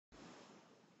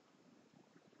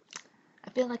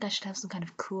feel like I should have some kind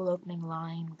of cool opening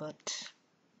line, but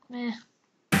meh.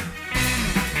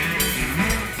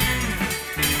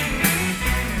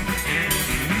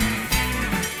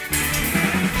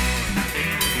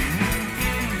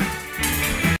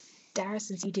 Daire,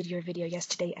 since you did your video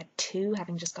yesterday at 2,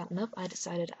 having just gotten up, I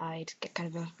decided I'd get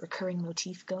kind of a recurring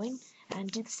motif going and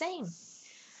do the same.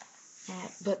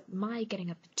 But my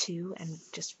getting up at 2 and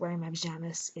just wearing my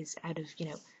pajamas is out of,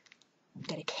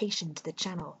 dedication to the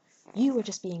channel. You were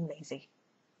just being lazy.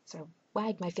 So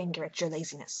wag my finger at your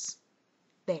laziness.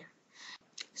 There.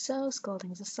 So,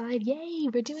 scoldings aside, yay,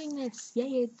 we're doing this!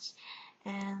 Yay!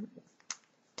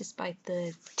 Despite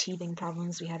the teething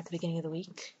problems we had at the beginning of the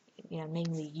week,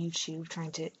 mainly YouTube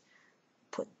trying to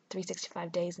put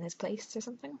 365 days in its place or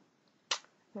something.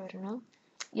 I don't know.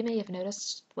 You may have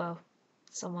noticed, well,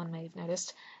 someone may have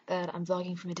noticed, that I'm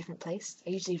vlogging from a different place.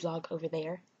 I usually vlog over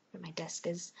there, where my desk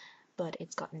is, but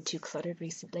it's gotten too cluttered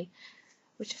recently,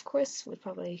 which of course would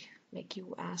probably make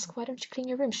you ask, why don't you clean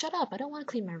your room? Shut up! I don't want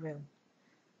to clean my room.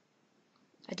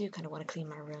 I do kind of want to clean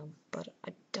my room, but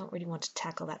I don't really want to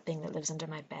tackle that thing that lives under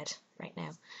my bed right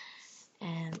now.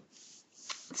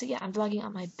 So yeah, I'm vlogging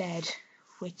on my bed,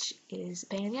 which is a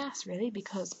pain in the ass really,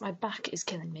 because my back is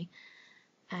killing me,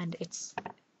 and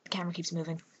the camera keeps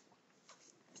moving.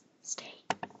 Stay.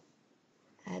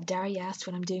 Daire asked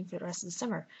what I'm doing for the rest of the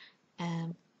summer.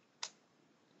 I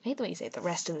hate the way you say the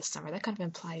rest of the summer. That kind of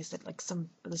implies that like some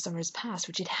of the summer has passed,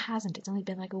 which it hasn't. It's only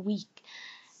been like a week.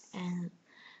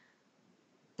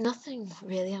 Nothing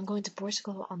really. I'm going to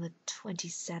Portugal on the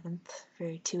 27th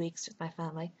for 2 weeks with my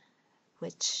family,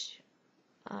 which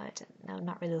I don't know,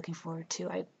 not really looking forward to.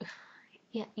 I'm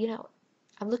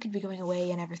looking to be going away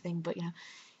and everything, but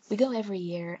we go every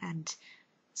year and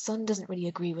sun doesn't really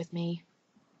agree with me.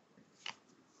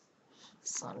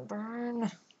 Sunburn.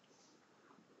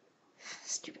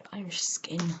 Stupid Irish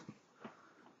skin.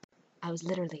 I was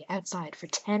literally outside for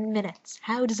 10 minutes.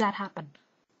 How does that happen?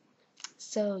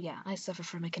 So yeah, I suffer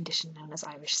from a condition known as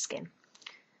Irish skin.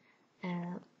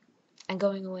 And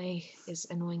going away is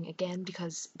annoying again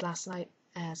because last night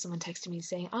someone texted me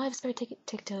saying, I have a spare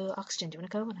ticket to Oxygen, do you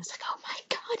want to go? And I was like, oh my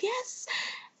god, yes!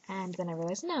 And then I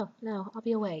realised, no, I'll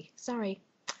be away, sorry.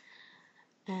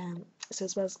 So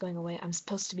as well as going away, I'm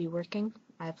supposed to be working.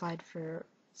 I applied for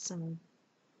some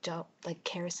job, like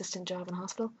care assistant job in a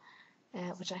hospital,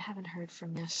 which I haven't heard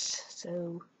from yet,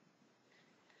 so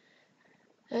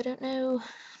I don't know.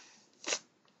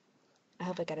 I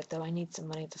hope I get it though. I need some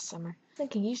money this summer.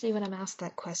 Thinking usually when I'm asked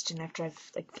that question after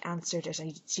I've answered it,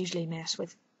 it's usually met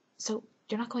with, so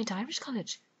you're not going to Irish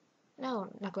college? No,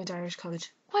 I'm not going to Irish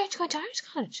college. Why aren't you going to Irish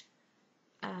college?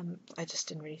 I just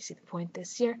didn't really see the point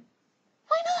this year.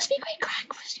 Why not? Be great crack.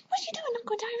 What are you doing not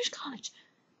going to Irish college?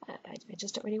 I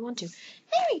just don't really want to.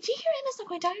 Mary, do you hear Emma's not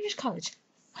going to Irish college?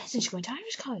 Why isn't she going to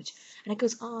Irish college? And it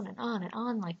goes on and on and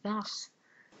on like that.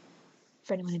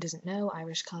 For anyone who doesn't know,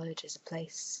 Irish college is a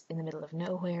place in the middle of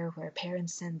nowhere where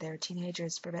parents send their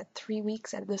teenagers for about 3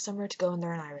 weeks out of the summer to go and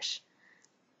learn Irish.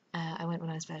 I went when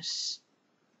I was about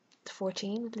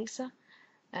 14 with Lisa.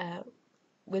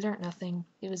 We learnt nothing.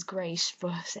 It was great,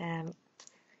 but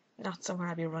not somewhere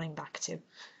I'll be running back to.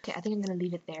 Okay, I think I'm going to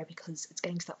leave it there because it's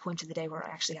getting to that point of the day where I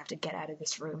actually have to get out of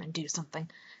this room and do something.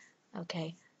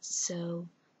 Okay, so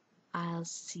I'll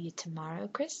see you tomorrow,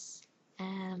 Chris.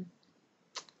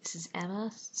 This is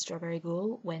Emma, Strawberry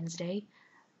Ghoul, Wednesday,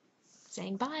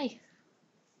 saying bye.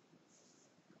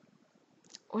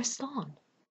 Or Slán.